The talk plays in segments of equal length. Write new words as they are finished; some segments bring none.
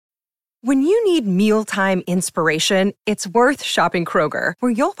When you need mealtime inspiration, it's worth shopping Kroger,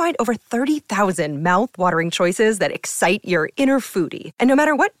 where you'll find over 30,000 mouth-watering choices that excite your inner foodie. And no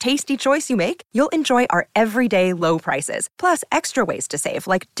matter what tasty choice you make, you'll enjoy our everyday low prices, plus extra ways to save,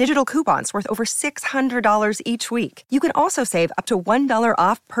 like digital coupons worth over $600 each week. You can also save up to $1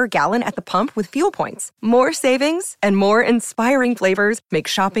 off per gallon at the pump with fuel points. More savings and more inspiring flavors make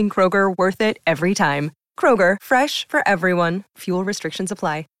shopping Kroger worth it every time. Kroger, fresh for everyone. Fuel restrictions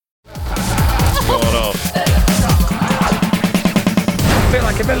apply. Going on. Feel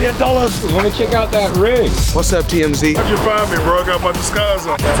like $1 million. Let me check out that rig. What's up, TMZ? How'd you find me, bro? I got a bunch of scars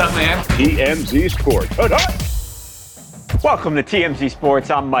on. What's up, man? TMZ Sports. Welcome to TMZ Sports.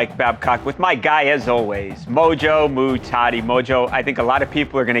 I'm Mike Babcock with my guy, as always, Mojo Muhtadi. Mojo, I think a lot of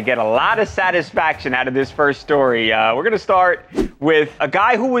people are going to get a lot of satisfaction out of this first story. We're going to start with a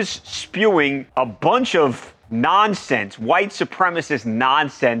guy who was spewing a bunch of nonsense, white supremacist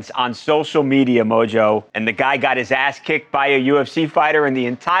nonsense on social media, Mojo. And the guy got his ass kicked by a UFC fighter, and the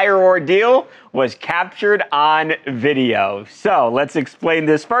entire ordeal was captured on video. So let's explain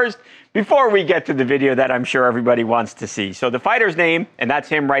this first before we get to the video that I'm sure everybody wants to see. So the fighter's name, and that's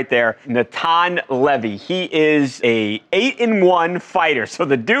him right there, Natan Levy. He is a 8-1 fighter. So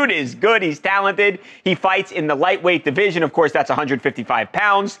the dude is good. He's talented. He fights in the lightweight division. Of course, that's 155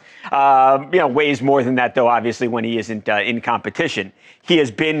 pounds. Weighs more than that, though, obviously, when he isn't in competition. He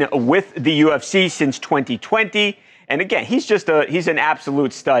has been with the UFC since 2020. And again, he's an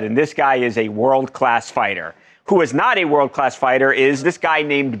absolute stud. And this guy is a world-class fighter. Who is not a world-class fighter is this guy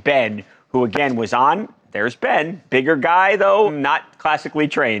named Ben, who again was on, there's Ben, bigger guy though, not classically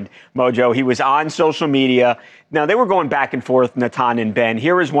trained, Mojo. He was on social media. Now they were going back and forth, Natan and Ben.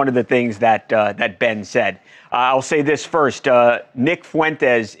 Here is one of the things that Ben said. I'll say this first. Nick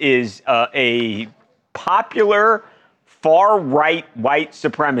Fuentes is a popular far-right white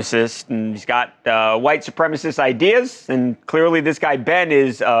supremacist, and he's got white supremacist ideas, and clearly this guy Ben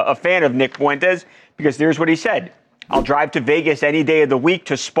is a fan of Nick Fuentes, because here's what he said. I'll drive to Vegas any day of the week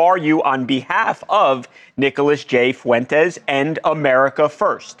to spar you on behalf of Nicholas J. Fuentes and America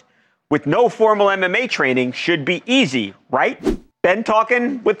First. With no formal MMA training, should be easy, right? Ben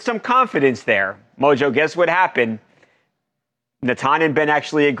talking with some confidence there. Mojo, guess what happened? Natan and Ben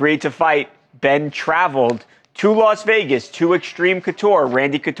actually agreed to fight. Ben traveled to Las Vegas, to Extreme Couture,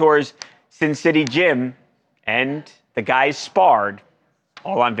 Randy Couture's Sin City gym, and the guys sparred.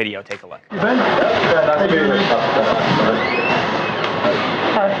 All on video. Take a look. Ben?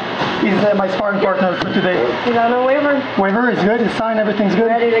 He's my sparring partner for today. He's on a waiver? Waiver is good. His sign, everything's good.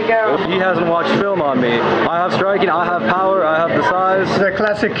 Ready to go. He hasn't watched film on me. I have striking, I have power, I have the size. It's a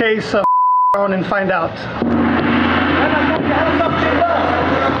classic case of on and find out.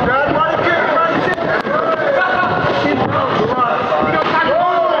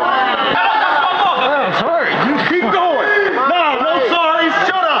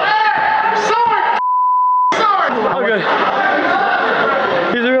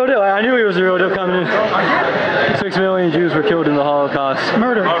 Jews were killed in the Holocaust.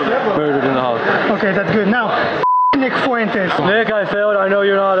 Murdered in the Holocaust. Okay, that's good. Now, Nick Fuentes. Nick, I failed. I know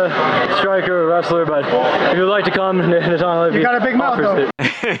you're not a striker or wrestler, but if you'd like to come, Natan Levy. You got a big mouth, though.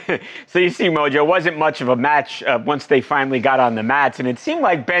 So you see, Mojo, it wasn't much of a match once they finally got on the mats, and it seemed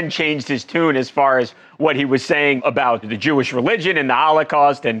like Ben changed his tune as far as what he was saying about the Jewish religion and the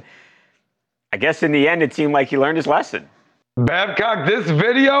Holocaust, and I guess in the end, it seemed like he learned his lesson. Babcock, this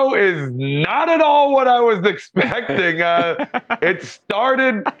video is not at all what I was expecting. It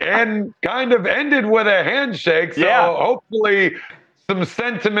started and kind of ended with a handshake, so hopefully some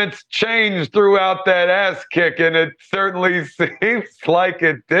sentiments changed throughout that ass kick, and it certainly seems like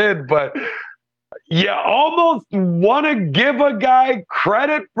it did. But you almost want to give a guy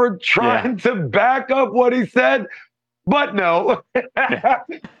credit for trying to back up what he said, but no,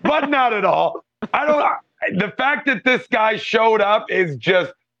 but not at all. The fact that this guy showed up is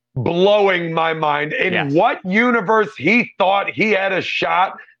just blowing my mind. In what universe he thought he had a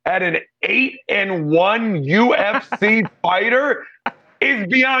shot at an 8-1 UFC fighter is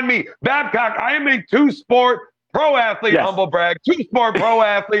beyond me. Babcock, I am a two-sport pro athlete, humble brag, two-sport pro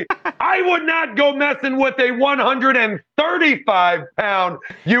athlete. I would not go messing with a 135-pound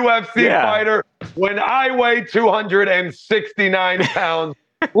UFC fighter when I weigh 269 pounds.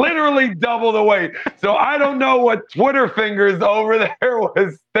 Literally double the weight. So I don't know what Twitter fingers over there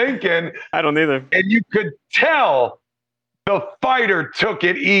was thinking. I don't either. And you could tell the fighter took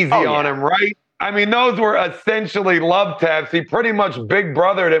it easy on him, right? I mean, those were essentially love taps. He pretty much big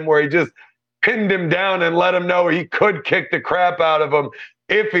brothered him where he just pinned him down and let him know he could kick the crap out of him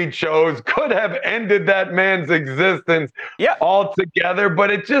if he chose, could have ended that man's existence altogether. But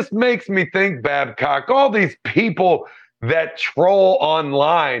it just makes me think, Babcock, all these people that troll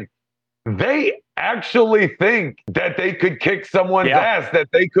online, they actually think that they could kick someone's ass, that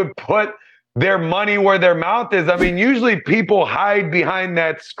they could put their money where their mouth is. I mean, usually people hide behind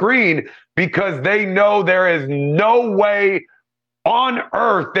that screen because they know there is no way on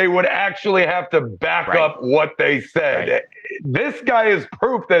earth they would actually have to back up what they said. This guy is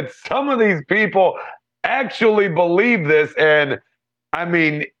proof that some of these people actually believe this. And I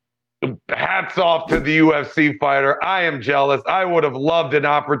mean, hats off to the UFC fighter. I am jealous. I would have loved an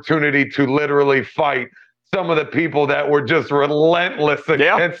opportunity to literally fight some of the people that were just relentless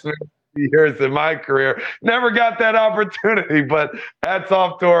against me years in my career. Never got that opportunity, but hats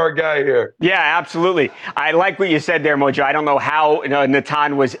off to our guy here. Yeah, absolutely. I like what you said there, Mojo. I don't know how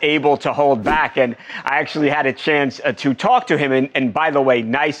Natan was able to hold back, and I actually had a chance to talk to him. And by the way,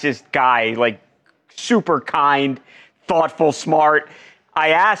 nicest guy, like super kind, thoughtful, smart. I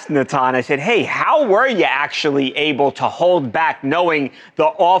asked Natan, I said, hey, how were you actually able to hold back knowing the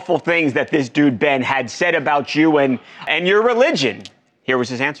awful things that this dude Ben had said about you and your religion? Here was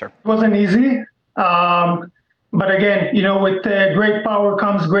his answer. It wasn't easy. But again, with great power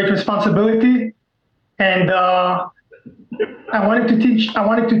comes great responsibility. And I wanted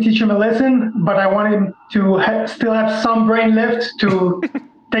to teach him a lesson, but I wanted him to still have some brain left to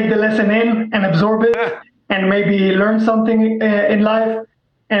take the lesson in and absorb it and maybe learn something in life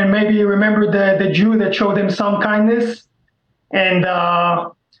and maybe remember the Jew that showed him some kindness. And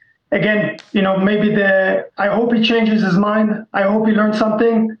again, maybe I hope he changes his mind. I hope he learns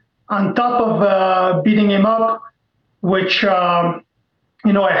something on top of beating him up, which, I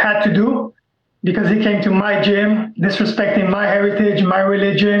had to do because he came to my gym, disrespecting my heritage, my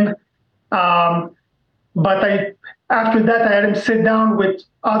religion. But after that, I had him sit down with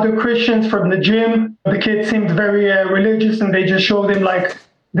other Christians from the gym. The kid seemed very religious, and they just showed him, like,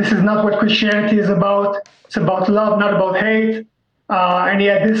 this is not what Christianity is about. It's about love, not about hate. And he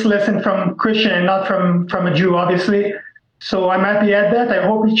had this lesson from Christian and not from a Jew, obviously. So I'm happy at that. I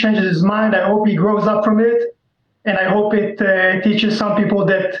hope he changes his mind. I hope he grows up from it. And I hope it teaches some people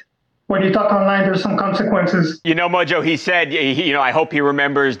that when you talk online, there's some consequences. Mojo, he said, I hope he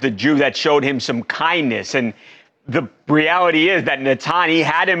remembers the Jew that showed him some kindness. And the reality is that Natan, he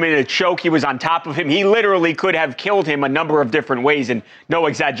had him in a choke. He was on top of him. He literally could have killed him a number of different ways, and no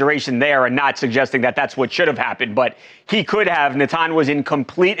exaggeration there, and not suggesting that that's what should have happened. But he could have. Natan was in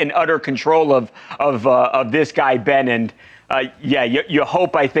complete and utter control of this guy, Ben. And you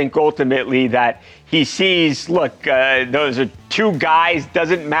hope, I think, ultimately that he sees, look, those are two guys,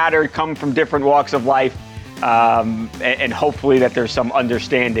 doesn't matter, come from different walks of life. And hopefully that there's some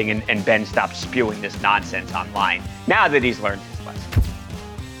understanding and Ben stops spewing this nonsense online now that he's learned his lesson.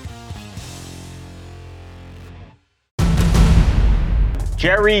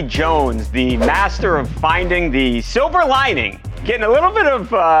 Jerry Jones, the master of finding the silver lining, getting a little bit of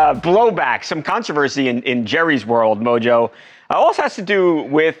blowback, some controversy in Jerry's world, Mojo. Also has to do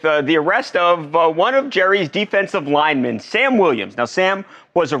with the arrest of one of Jerry's defensive linemen, Sam Williams. Now, Sam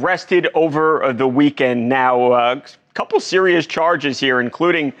was arrested over the weekend. Now, a couple serious charges here,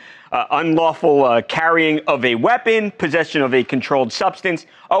 including unlawful carrying of a weapon, possession of a controlled substance.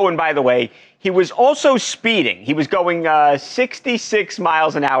 Oh, and by the way, he was also speeding. He was going 66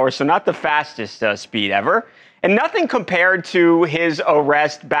 miles an hour, so not the fastest speed ever. And nothing compared to his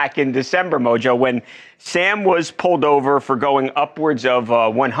arrest back in December, Mojo, when Sam was pulled over for going upwards of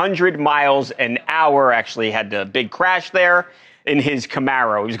 100 miles an hour. Actually had a big crash there in his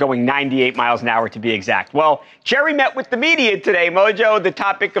Camaro. He was going 98 miles an hour to be exact. Well, Jerry met with the media today, Mojo. The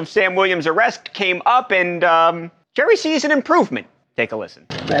topic of Sam Williams' arrest came up, and Jerry sees an improvement. Take a listen.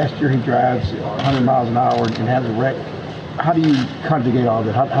 Last year he drives 100 miles an hour and has a wreck. How do you conjugate all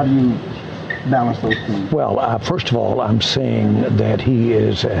that? How do you balance those things? Well, first of all, I'm saying that he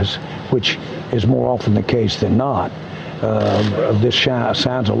is, which is more often the case than not. This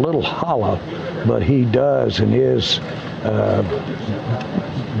sounds a little hollow, but he does and is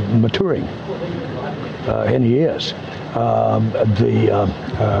maturing, and he is.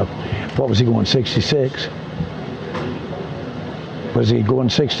 What was he going, 66? Was he going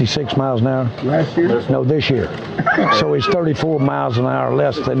 66 miles an hour? Last year? No, this year. So he's 34 miles an hour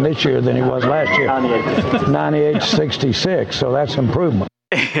less than this year than he was last year. 98 66, so that's improvement.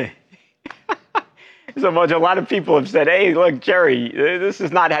 So much, a lot of people have said, hey, look, Jerry, this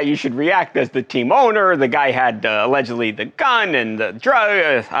is not how you should react as the team owner. The guy had allegedly the gun and the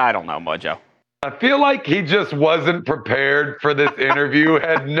drug. I don't know, Mojo. I feel like he just wasn't prepared for this interview,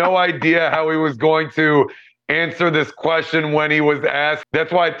 had no idea how he was going to answer this question when he was asked.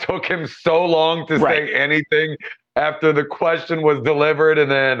 That's why it took him so long to say anything after the question was delivered. And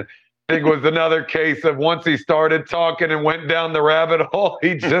then I think it was another case of once he started talking and went down the rabbit hole,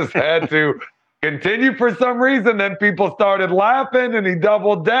 he just had to continue for some reason. Then people started laughing and he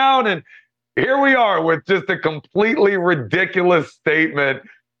doubled down. And here we are with just a completely ridiculous statement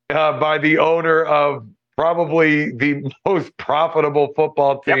by the owner of probably the most profitable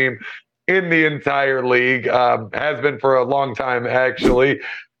football team in the entire league. Has been for a long time, actually.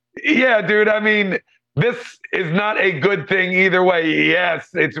 Yeah, dude, I mean, this is not a good thing either way. Yes,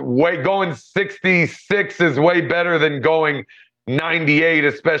 it's going 66 is way better than going 98,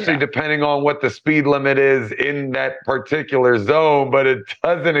 especially depending on what the speed limit is in that particular zone. But it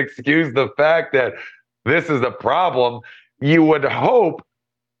doesn't excuse the fact that this is a problem. You would hope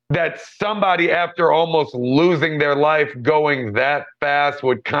that somebody, after almost losing their life going that fast,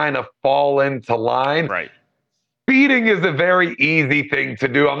 would kind of fall into line. Right. Speeding is a very easy thing to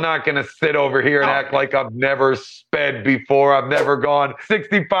do. I'm not going to sit over here and act like I've never sped before. I've never gone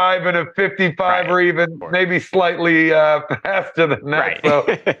 65 and a 55 or even maybe slightly faster than that. So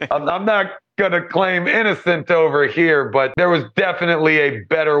I'm not going to claim innocent over here, but there was definitely a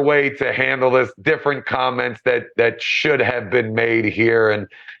better way to handle this, different comments that should have been made here. And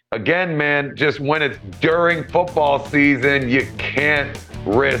again, man, just when it's during football season, you can't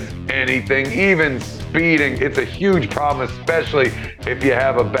risk anything, even speeding. It's a huge problem, especially if you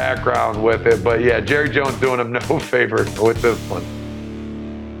have a background with it. But yeah, Jerry Jones doing him no favors with this one.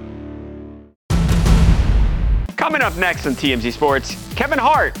 Coming up next on TMZ Sports, Kevin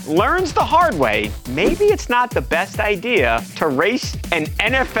Hart learns the hard way maybe it's not the best idea to race an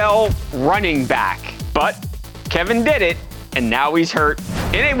NFL running back. But Kevin did it, and now he's hurt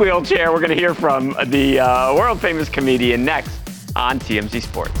in a wheelchair. We're going to hear from the world-famous comedian next on TMZ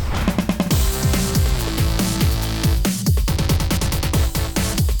Sports.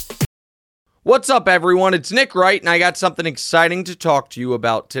 What's up, everyone? It's Nick Wright, and I got something exciting to talk to you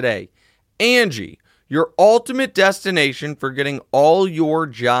about today. Angie, your ultimate destination for getting all your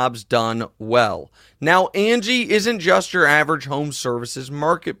jobs done well. Now, Angie isn't just your average home services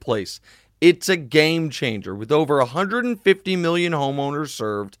marketplace. It's a game changer with over 150 million homeowners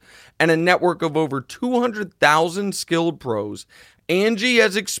served and a network of over 200,000 skilled pros. Angie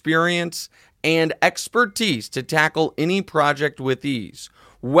has experience and expertise to tackle any project with ease.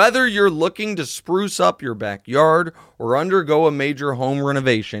 Whether you're looking to spruce up your backyard or undergo a major home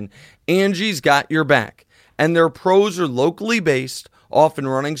renovation, Angie's got your back. And their pros are locally based, often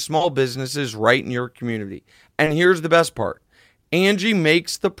running small businesses right in your community. And here's the best part. Angie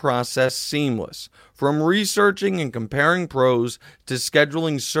makes the process seamless, from researching and comparing pros to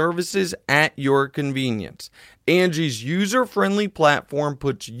scheduling services at your convenience. Angie's user-friendly platform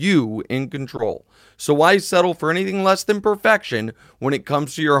puts you in control. So why settle for anything less than perfection when it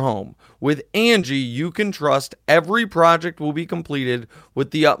comes to your home? With Angie, you can trust every project will be completed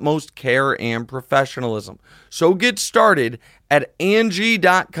with the utmost care and professionalism. So get started at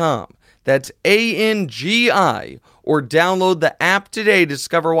Angie.com. That's ANGI, or download the app today to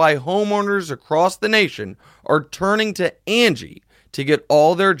discover why homeowners across the nation are turning to Angie to get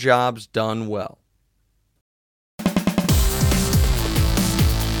all their jobs done well.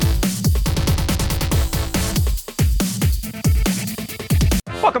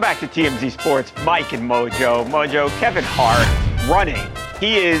 Welcome back to TMZ Sports. Mike and Mojo. Mojo, Kevin Hart running.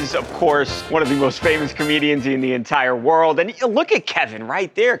 He is, of course, one of the most famous comedians in the entire world. And look at Kevin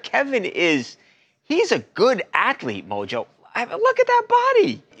right there. He's a good athlete, Mojo. Look at that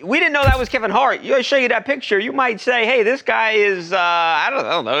body. We didn't know that was Kevin Hart. I show you that picture, you might say, hey, this guy is, I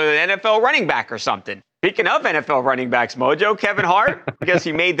don't know, an NFL running back or something. Speaking of NFL running backs, Mojo, Kevin Hart, I guess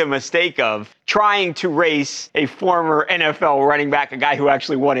he made the mistake of trying to race a former NFL running back, a guy who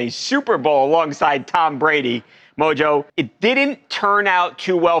actually won a Super Bowl alongside Tom Brady. Mojo, it didn't turn out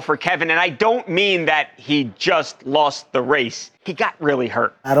too well for Kevin, and I don't mean that he just lost the race. He got really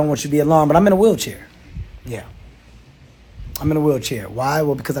hurt. I don't want you to be alarmed, but I'm in a wheelchair. Yeah. I'm in a wheelchair. Why?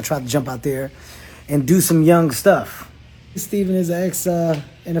 Well, because I tried to jump out there and do some young stuff. Stevan is an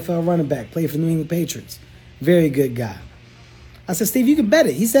ex-NFL running back, played for the New England Patriots. Very good guy. I said, Steve, you can bet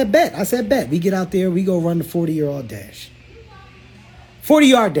it. He said, bet. I said, bet. We get out there, we go run the 40-yard dash.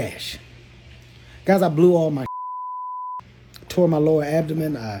 40-yard dash. Guys, I blew all my tore my lower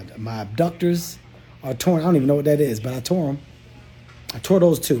abdomen. My abductors are torn. I don't even know what that is, but I tore them. I tore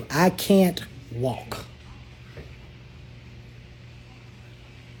those two. I can't walk.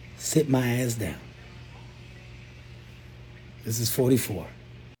 Sit my ass down. This is 44.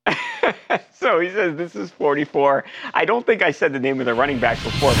 So he says this is 44. I don't think I said the name of the running back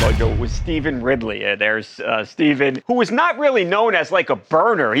before, Mojo. It was Stevan Ridley. There's Stevan, who was not really known as like a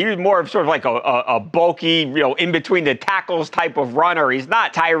burner. He was more of sort of like a bulky, in between the tackles type of runner. He's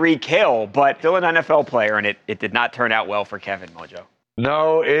not Tyreek Hill, but still an NFL player, and it did not turn out well for Kevin, Mojo.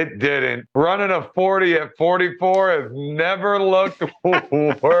 No, it didn't. Running a 40 at 44 has never looked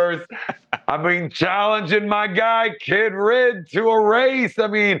worse. I mean, challenging my guy, Kid Rid, to a race. I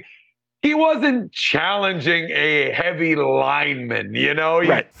mean, he wasn't challenging a heavy lineman,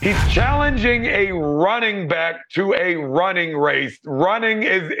 Right. He's challenging a running back to a running race. Running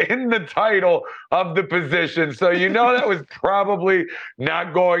is in the title of the position. So that was probably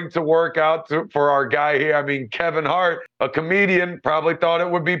not going to work out for our guy here. I mean, Kevin Hart, a comedian, probably thought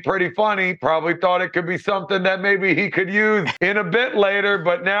it would be pretty funny, probably thought it could be something that maybe he could use in a bit later,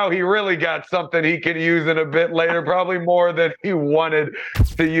 but now he really got something he could use in a bit later, probably more than he wanted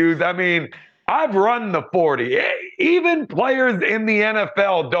to use. I mean, I've run the 40. Even players in the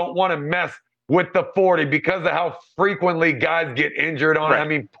NFL don't want to mess with the 40 because of how frequently guys get injured on it. Right. I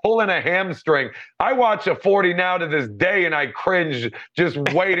mean, pulling a hamstring. I watch a 40 now to this day and I cringe just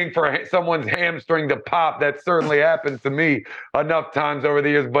waiting for someone's hamstring to pop. That certainly happened to me enough times over the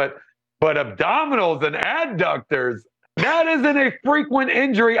years. But abdominals and adductors, that isn't a frequent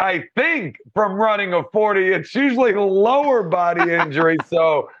injury, I think, from running a 40. It's usually a lower body injury.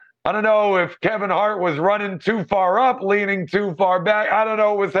 So I don't know if Kevin Hart was running too far up, leaning too far back. I don't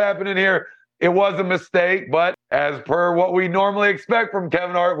know what was happening here. It was a mistake, but as per what we normally expect from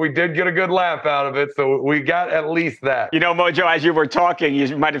Kevin Hart, we did get a good laugh out of it, so we got at least that. Mojo, as you were talking,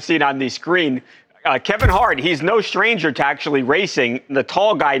 you might have seen on the screen, Kevin Hart, he's no stranger to actually racing. The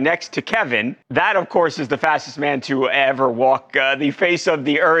tall guy next to Kevin, that, of course, is the fastest man to ever walk the face of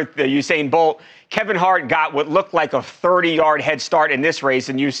the earth, Usain Bolt. Kevin Hart got what looked like a 30-yard head start in this race,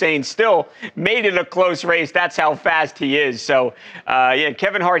 and Usain still made it a close race. That's how fast he is. So,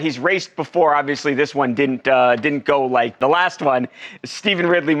 Kevin Hart, he's raced before. Obviously, this one didn't go like the last one. Stevan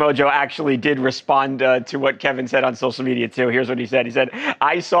Ridley, Mojo, actually did respond to what Kevin said on social media, too. Here's what he said. He said,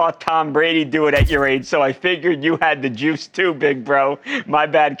 "I saw Tom Brady do it at your age, so I figured you had the juice, too, big bro. My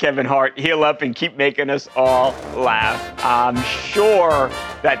bad, Kevin Hart. Heal up and keep making us all laugh." I'm sure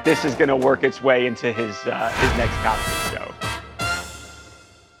that this is going to work its way into his next comedy show.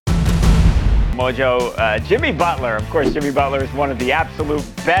 Mojo, Jimmy Butler. Of course, Jimmy Butler is one of the absolute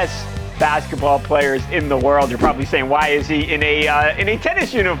best basketball players in the world. You're probably saying, why is he in a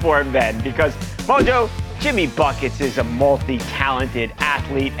tennis uniform then? Because, Mojo, Jimmy Buckets is a multi-talented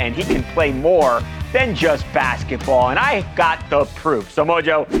athlete, and he can play more than just basketball, and I got the proof. So,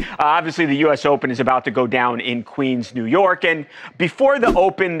 Mojo, obviously the U.S. Open is about to go down in Queens, New York, and before the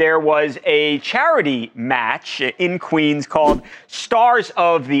Open, there was a charity match in Queens called Stars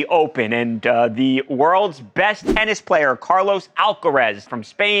of the Open, and the world's best tennis player, Carlos Alcaraz from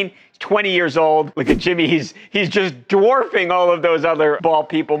Spain, 20 years old. Look at Jimmy, he's just dwarfing all of those other ball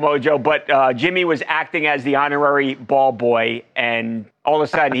people, Mojo, but Jimmy was acting as the honorary ball boy, and all of a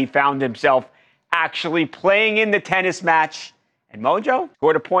sudden he found himself actually playing in the tennis match. And Mojo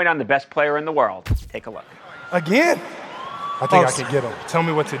scored a point on the best player in the world. Take a look. Again? I think I can get him. Tell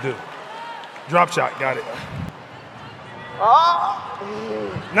me what to do. Drop shot. Got it.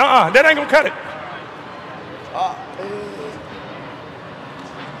 Nuh-uh. That ain't going to cut it.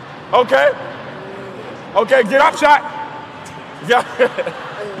 Okay, drop shot. Yeah.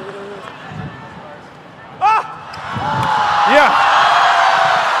 Yeah.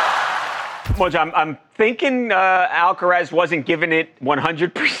 Mojo, I'm thinking Alcaraz wasn't giving it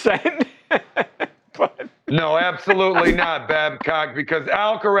 100%. But No, absolutely not, Babcock, because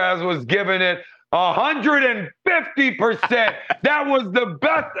Alcaraz was giving it 150%. That was the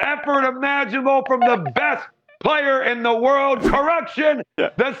best effort imaginable from the best player in the world. Correction,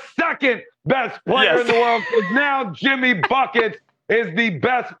 the second best player in the world, because now Jimmy Buckets is the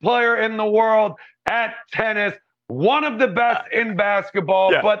best player in the world at tennis. One of the best in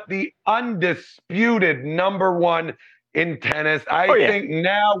basketball, but the undisputed number one in tennis. I think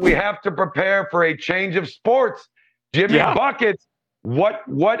now we have to prepare for a change of sports. Jimmy Buckets,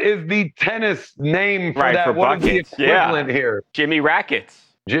 what is the tennis name for that? For what buckets. is the equivalent here? Jimmy Rackets.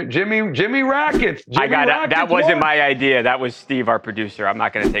 Jimmy Rackets. I got it. That wasn't my idea. That was Steve, our producer. I'm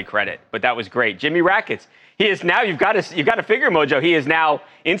not going to take credit, but that was great. Jimmy Rackets. He is now, you've got to figure, Mojo, he is now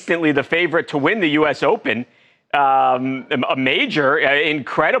instantly the favorite to win the U.S. Open. A major,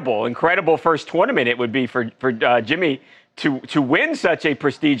 incredible first tournament it would be for Jimmy to win such a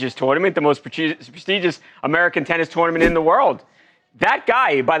prestigious tournament, the most prestigious American tennis tournament in the world. That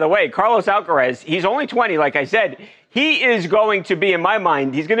guy, by the way, Carlos Alcaraz, he's only 20, like I said. He is going to be, in my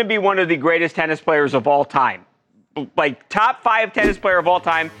mind, he's going to be one of the greatest tennis players of all time. Like, top 5 tennis player of all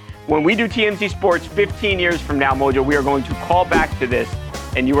time. When we do TMZ Sports 15 years from now, Mojo, we are going to call back to this,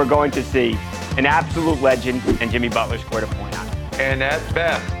 and you are going to see an absolute legend, and Jimmy Butler scored a point on it. And at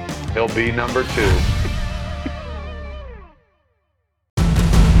best, he'll be number 2.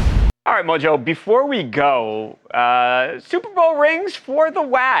 All right, Mojo, before we go, Super Bowl rings for the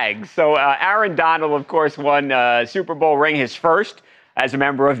Wags. So Aaron Donald, of course, won Super Bowl ring, his first as a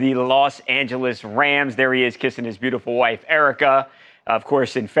member of the Los Angeles Rams. There he is kissing his beautiful wife, Erica, of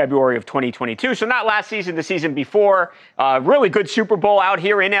course, in February of 2022. So not last season, the season before. Really good Super Bowl out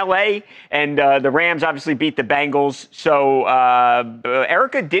here in L.A., and the Rams obviously beat the Bengals. So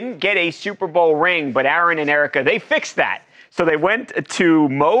Erica didn't get a Super Bowl ring, but Aaron and Erica, they fixed that. So they went to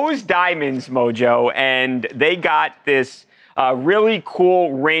Moe's Diamonds, Mojo, and they got this really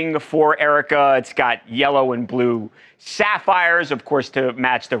cool ring for Erica. It's got yellow and blue sapphires, of course, to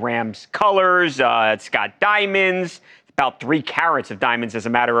match the Rams' colors. It's got diamonds, about 3 carats of diamonds, as a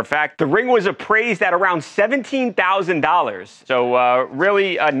matter of fact. The ring was appraised at around $17,000. So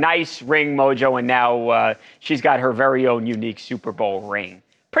really a nice ring, Mojo, and now she's got her very own unique Super Bowl ring.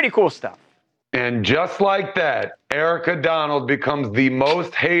 Pretty cool stuff. And just like that, Erica Donald becomes the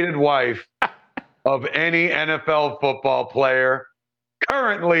most hated wife of any NFL football player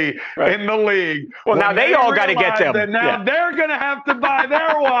currently in the league. Well, now they all got to get them. That now they're going to have to buy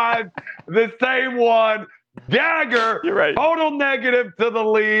their wives the same one. Dagger. You're right. Total negative to the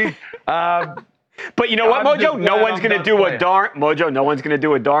league. But you know what, Mojo? No one's going to do a darn Mojo. No one's going to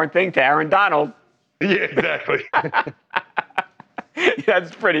do a darn thing to Aaron Donald. Yeah, exactly.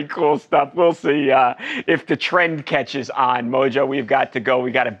 That's pretty cool stuff. We'll see if the trend catches on, Mojo. We've got to go.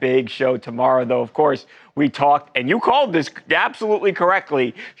 We got a big show tomorrow, though. Of course, we talked, and you called this absolutely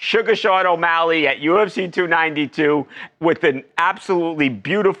correctly, Sugar Sean O'Malley at UFC 292 with an absolutely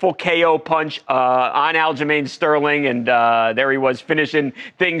beautiful KO punch on Aljamain Sterling, and there he was finishing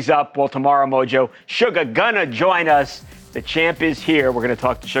things up. Well, tomorrow, Mojo, Sugar gonna join us. The champ is here. We're going to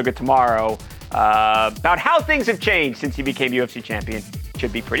talk to Sugar tomorrow about how things have changed since he became UFC champion.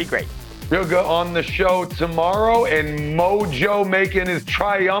 Should be pretty great. Sugar on the show tomorrow, and Mojo making his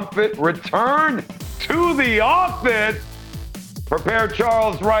triumphant return to the office. Prepare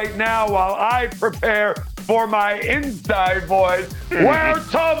Charles right now while I prepare for my inside voice, where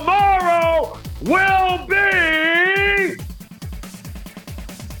tomorrow will be